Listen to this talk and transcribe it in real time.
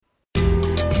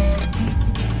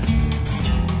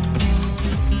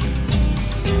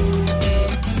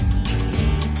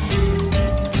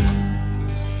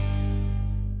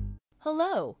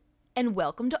and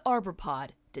welcome to ArborPod,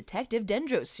 Detective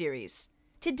Dendro series.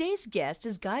 Today's guest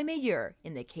is Guy Meilleur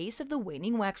in the case of the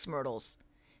Waning Waxmyrtles.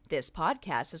 This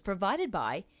podcast is provided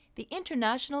by the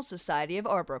International Society of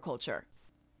Arboriculture.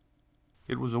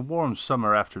 It was a warm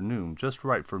summer afternoon, just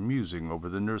right for musing over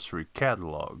the nursery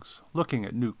catalogs, looking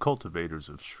at new cultivators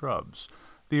of shrubs.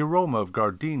 The aroma of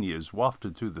gardenias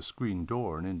wafted through the screen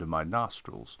door and into my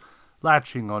nostrils,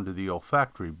 latching onto the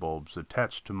olfactory bulbs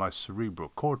attached to my cerebral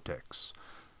cortex.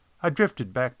 I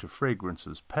drifted back to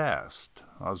fragrances past,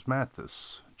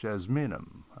 osmanthus,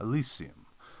 jasminum, elysium.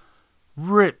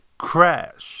 Rip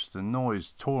crash! The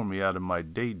noise tore me out of my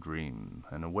daydream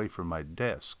and away from my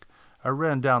desk. I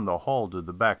ran down the hall to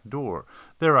the back door.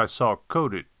 There I saw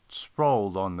Codit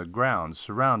sprawled on the ground,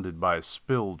 surrounded by a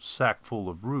spilled sack full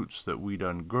of roots that we'd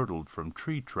ungirdled from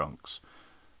tree trunks.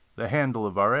 The handle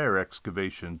of our air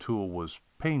excavation tool was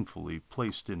painfully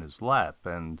placed in his lap,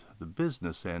 and the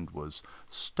business end was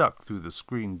stuck through the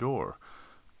screen door.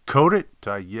 "Codit,"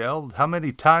 I yelled, "how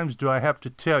many times do I have to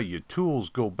tell you tools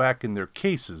go back in their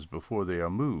cases before they are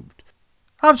moved?"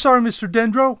 "I'm sorry, Mr.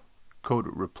 Dendro,"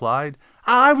 Codit replied.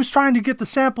 "I was trying to get the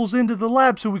samples into the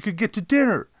lab so we could get to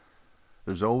dinner."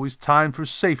 "There's always time for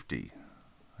safety,"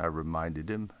 I reminded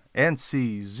him. "And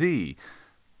CZ."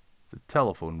 The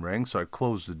telephone rang, so I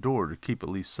closed the door to keep at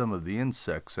least some of the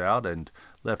insects out and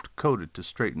left Codit to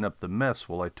straighten up the mess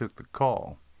while I took the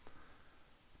call.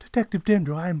 "Detective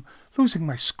Dendro, I'm losing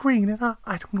my screen and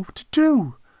I don't know what to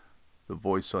do," the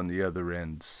voice on the other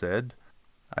end said.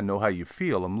 "I know how you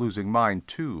feel. I'm losing mine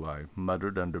too," I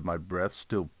muttered under my breath,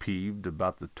 still peeved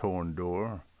about the torn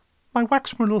door. "My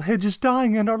waxmyrtle hedge is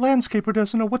dying and our landscaper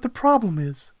doesn't know what the problem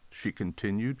is," she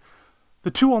continued. "The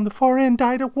two on the far end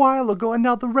died a while ago, and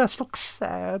now the rest looks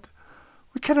sad.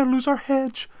 We cannot lose our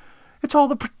hedge. It's all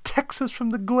that protects us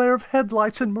from the glare of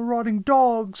headlights and marauding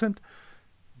dogs, and—"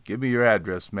 "Give me your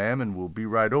address, ma'am, and we'll be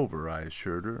right over," I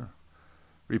assured her.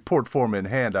 Report form in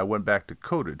hand, I went back to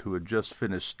Codit, who had just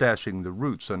finished stashing the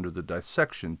roots under the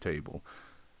dissection table.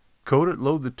 "Codit,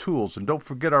 load the tools, and don't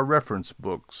forget our reference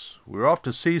books. We're off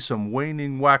to see some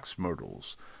waning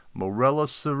waxmyrtles, Morella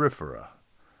cerifera."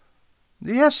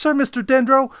 "Yes, sir, Mr.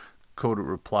 Dendro," Codit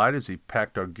replied as he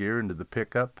packed our gear into the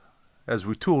pickup. As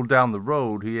we tooled down the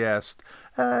road, he asked,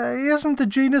 "Isn't the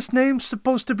genus name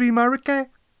supposed to be Maricae?"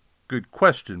 "Good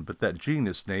question, but that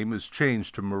genus name is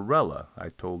changed to Morella," I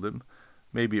told him.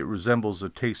 "Maybe it resembles a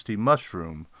tasty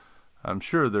mushroom. I'm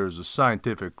sure there is a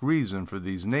scientific reason for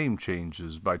these name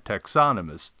changes by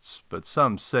taxonomists, but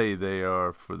some say they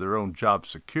are for their own job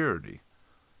security."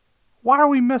 "Why are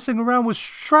we messing around with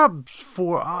shrubs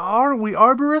for? Aren't we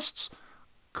arborists?"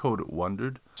 Codit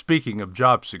wondered. "Speaking of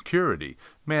job security,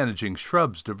 managing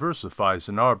shrubs diversifies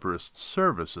an arborist's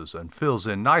services and fills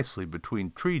in nicely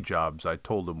between tree jobs," I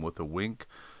told him with a wink.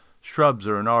 "Shrubs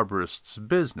are an arborist's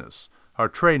business. Our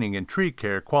training in tree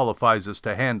care qualifies us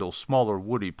to handle smaller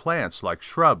woody plants like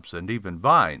shrubs and even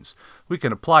vines. We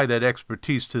can apply that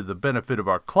expertise to the benefit of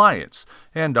our clients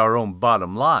and our own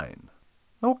bottom line."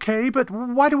 "Okay, but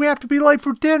why do we have to be late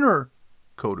for dinner?"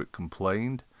 Codit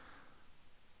complained.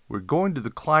 "We're going to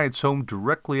the client's home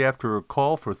directly after her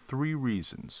call for 3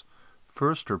 reasons.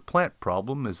 First, her plant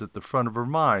problem is at the front of her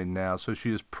mind now, so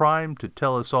she is primed to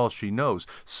tell us all she knows.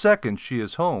 Second, she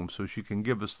is home, so she can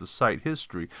give us the site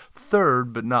history.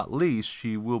 Third, but not least,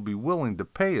 she will be willing to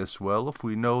pay us well if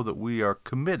we know that we are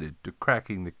committed to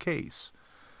cracking the case."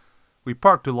 We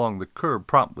parked along the curb,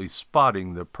 promptly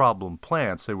spotting the problem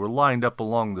plants. They were lined up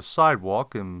along the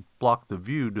sidewalk and blocked the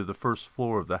view to the first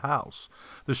floor of the house.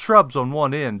 The shrubs on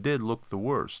one end did look the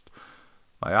worst.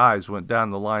 My eyes went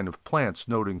down the line of plants,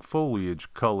 noting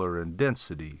foliage color and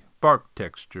density, bark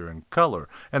texture and color,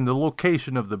 and the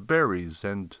location of the berries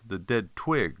and the dead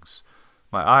twigs.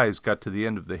 My eyes got to the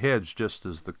end of the hedge just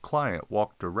as the client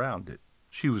walked around it.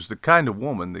 She was the kind of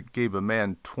woman that gave a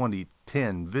man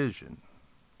 20/10 vision.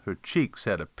 Her cheeks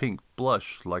had a pink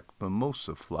blush like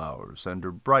mimosa flowers, and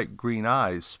her bright green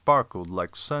eyes sparkled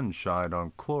like sunshine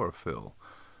on chlorophyll,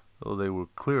 though they were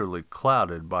clearly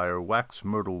clouded by her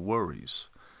waxmyrtle worries.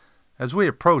 As we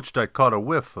approached, I caught a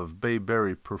whiff of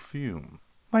bayberry perfume.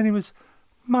 "My name is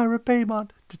Myra Baymont,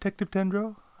 Detective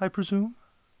Dendro, I presume?"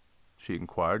 she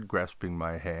inquired, grasping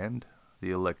my hand.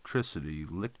 The electricity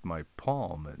licked my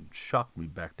palm and shocked me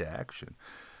back to action.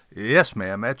 "Yes,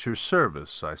 ma'am, at your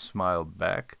service," I smiled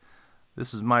back.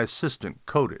 "This is my assistant,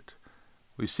 Codit.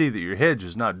 We see that your hedge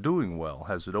is not doing well.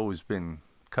 Has it always been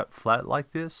cut flat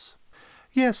like this?"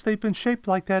 "Yes, they've been shaped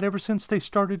like that ever since they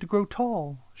started to grow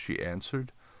tall," she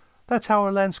answered. "That's how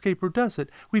our landscaper does it.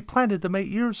 We planted them 8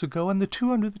 years ago, and the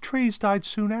 2 under the trees died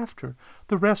soon after.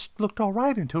 The rest looked all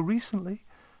right until recently.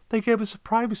 They gave us a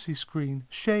privacy screen,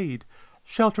 shade,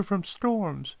 shelter from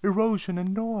storms, erosion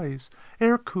and noise,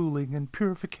 air cooling and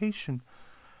purification,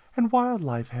 and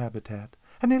wildlife habitat.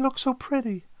 And they looked so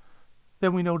pretty.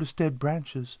 Then we noticed dead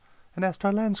branches and asked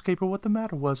our landscaper what the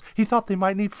matter was. He thought they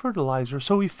might need fertilizer,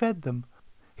 so he fed them.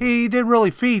 He didn't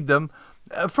really feed them.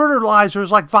 Fertilizer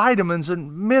is like vitamins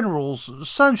and minerals.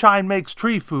 Sunshine makes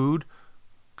tree food,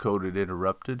 Codit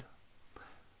interrupted.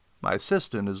 My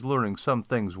assistant is learning some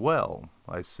things well,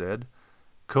 I said.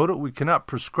 Codit, we cannot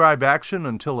prescribe action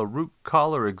until a root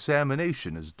collar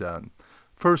examination is done.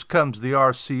 First comes the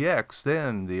RCX,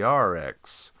 then the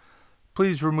RX.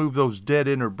 Please remove those dead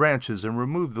inner branches and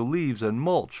remove the leaves and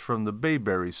mulch from the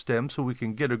bayberry stem so we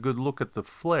can get a good look at the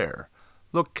flare.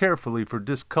 Look carefully for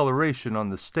discoloration on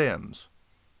the stems.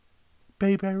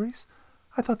 Bayberries?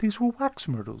 I thought these were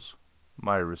waxmyrtles,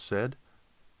 Myra said.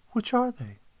 Which are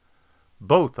they?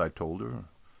 Both, I told her.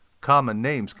 Common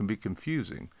names can be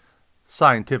confusing.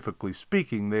 Scientifically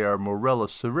speaking, they are Morella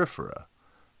cerifera.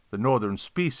 The northern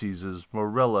species is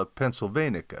Morella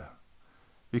pennsylvanica.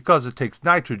 Because it takes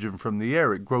nitrogen from the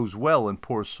air, it grows well in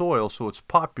poor soil, so it's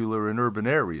popular in urban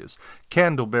areas.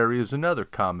 Candleberry is another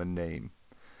common name.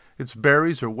 Its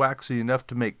berries are waxy enough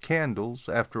to make candles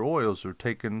after oils are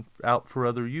taken out for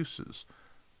other uses.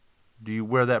 Do you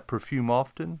wear that perfume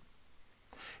often?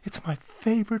 It's my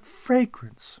favorite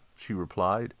fragrance, she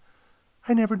replied.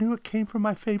 I never knew it came from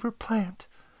my favorite plant.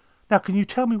 Now can you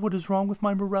tell me what is wrong with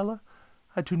my morella?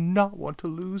 I do not want to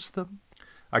lose them.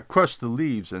 I crushed the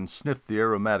leaves and sniffed the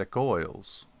aromatic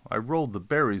oils. I rolled the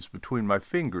berries between my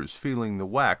fingers, feeling the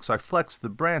wax. I flexed the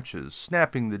branches,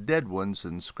 snapping the dead ones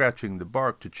and scratching the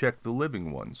bark to check the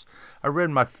living ones. I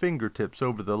ran my fingertips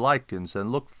over the lichens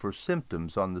and looked for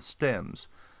symptoms on the stems.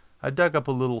 I dug up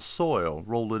a little soil,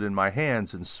 rolled it in my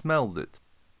hands, and smelled it.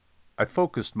 I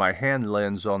focused my hand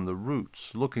lens on the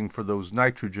roots, looking for those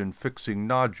nitrogen-fixing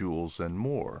nodules and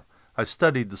more. I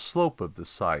studied the slope of the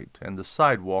site and the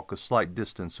sidewalk a slight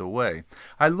distance away.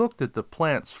 I looked at the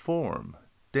plant's form,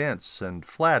 dense and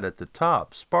flat at the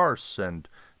top, sparse and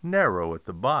narrow at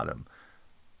the bottom.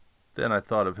 Then I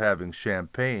thought of having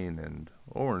champagne and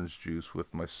orange juice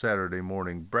with my Saturday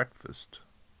morning breakfast,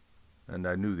 and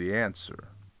I knew the answer.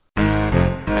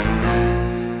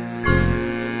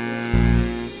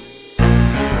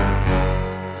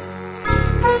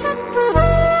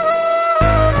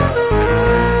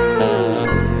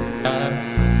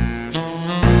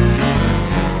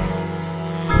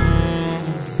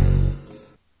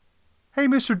 Hey,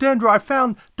 Mr. Dendro, I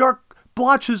found dark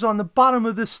blotches on the bottom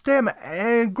of this stem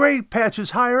and gray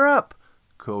patches higher up,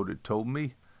 Codit told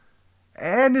me.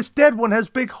 And this dead one has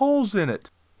big holes in it.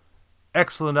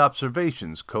 Excellent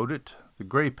observations, Codit. The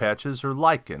gray patches are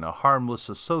lichen, a harmless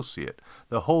associate.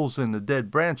 The holes in the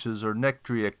dead branches are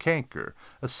nectaria canker,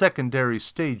 a secondary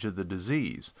stage of the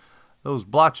disease. Those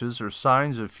blotches are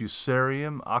signs of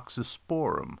Fusarium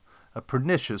oxysporum, a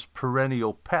pernicious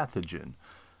perennial pathogen.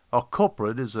 Our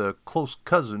culprit is a close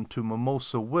cousin to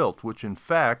mimosa wilt, which in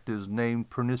fact is named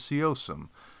perniciosum.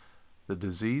 The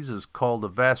disease is called a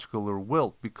vascular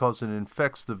wilt because it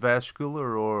infects the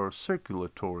vascular or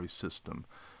circulatory system.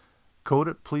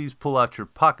 Codit, please pull out your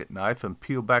pocket knife and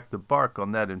peel back the bark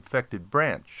on that infected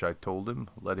branch, I told him,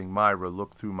 letting Myra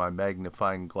look through my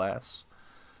magnifying glass.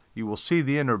 You will see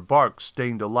the inner bark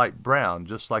stained a light brown,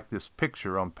 just like this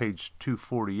picture on page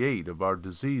 248 of our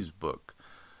disease book.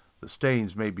 The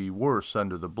stains may be worse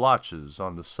under the blotches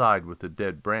on the side with the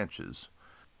dead branches.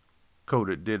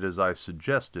 Codit did as I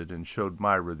suggested and showed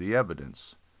Myra the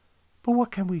evidence. But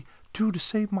what can we do to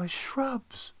save my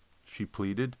shrubs? She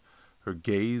pleaded, her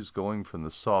gaze going from the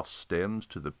soft stems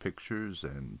to the pictures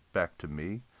and back to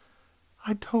me.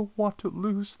 I don't want to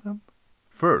lose them.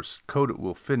 First, Codit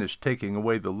will finish taking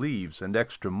away the leaves and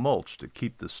extra mulch to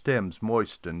keep the stems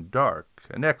moist and dark,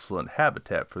 an excellent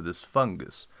habitat for this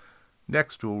fungus.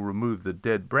 Next, we'll remove the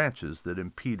dead branches that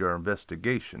impede our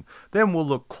investigation. Then we'll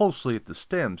look closely at the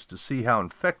stems to see how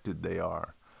infected they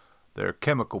are. There are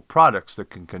chemical products that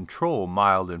can control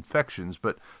mild infections,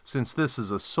 but since this is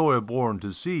a soil-borne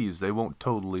disease, they won't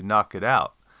totally knock it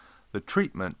out. The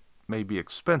treatment may be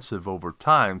expensive over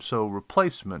time, so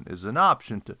replacement is an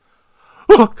option to...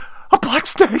 Look! A black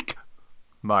snake!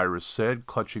 Myra said,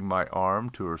 clutching my arm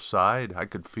to her side. I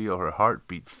could feel her heart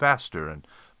beat faster, and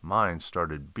mine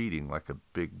started beating like a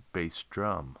big bass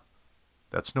drum.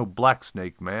 That's no black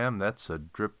snake, ma'am. That's a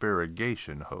drip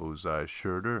irrigation hose, I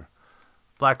assured her.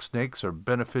 Black snakes are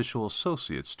beneficial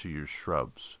associates to your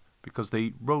shrubs because they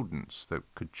eat rodents that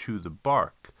could chew the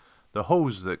bark. The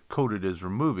hose that Codit is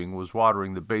removing was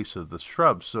watering the base of the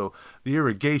shrubs, so the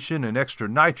irrigation and extra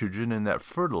nitrogen in that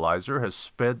fertilizer has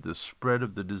sped the spread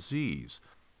of the disease.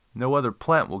 No other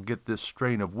plant will get this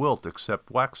strain of wilt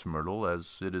except waxmyrtle,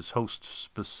 as it is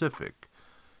host-specific.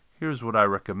 Here's what I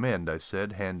recommend, I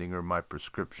said, handing her my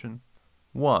prescription.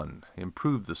 1.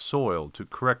 Improve the soil to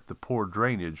correct the poor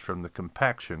drainage from the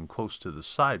compaction close to the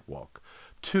sidewalk.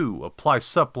 2. Apply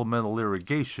supplemental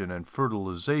irrigation and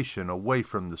fertilization away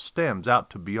from the stems out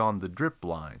to beyond the drip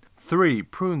line. 3.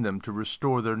 Prune them to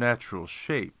restore their natural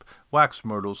shape.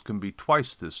 Waxmyrtles can be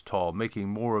twice this tall, making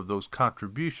more of those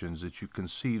contributions that you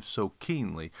conceive so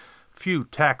keenly. Few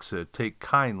taxa take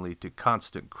kindly to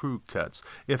constant crew cuts.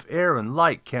 If air and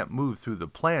light can't move through the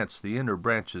plants, the inner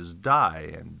branches die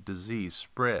and disease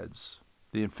spreads.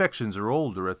 The infections are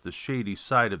older at the shady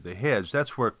side of the hedge.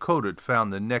 That's where Codit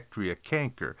found the Nectria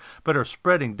canker, but are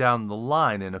spreading down the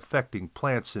line and affecting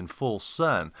plants in full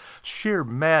sun. Sheer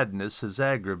madness has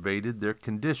aggravated their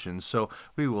conditions, so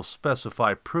we will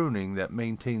specify pruning that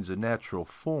maintains a natural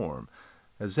form,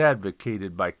 as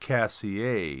advocated by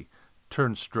Cassier,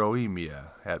 Turnstroemia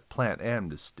at Plant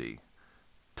Amnesty.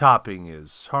 Topping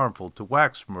is harmful to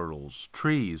waxmyrtles,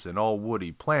 trees, and all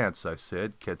woody plants, I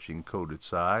said, catching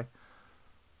Codit's eye.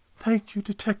 Thank you,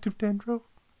 Detective Dendro,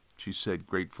 she said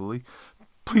gratefully.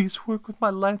 Please work with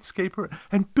my landscaper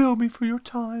and bill me for your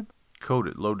time.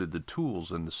 Codit loaded the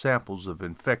tools and the samples of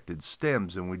infected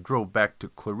stems, and we drove back to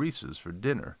Clarissa's for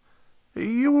dinner.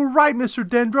 You were right, Mr.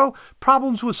 Dendro.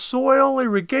 Problems with soil,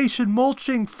 irrigation,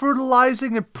 mulching,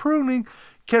 fertilizing, and pruning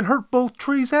can hurt both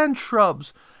trees and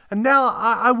shrubs. And now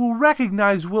I will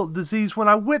recognize wilt disease when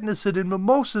I witness it in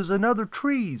mimosas and other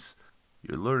trees.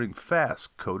 You're learning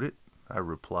fast, Codit, I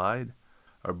replied.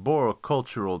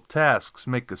 Arboricultural tasks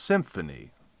make a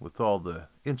symphony, with all the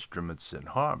instruments in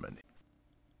harmony.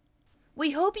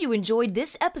 We hope you enjoyed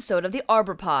this episode of the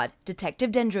ArborPod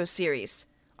Detective Dendro series.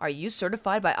 Are you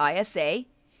certified by ISA?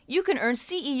 You can earn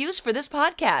CEUs for this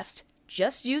podcast.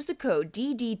 Just use the code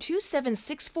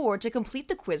DD2764 to complete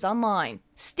the quiz online.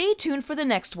 Stay tuned for the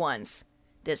next ones.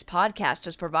 This podcast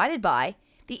is provided by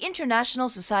the International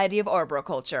Society of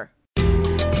Arboriculture.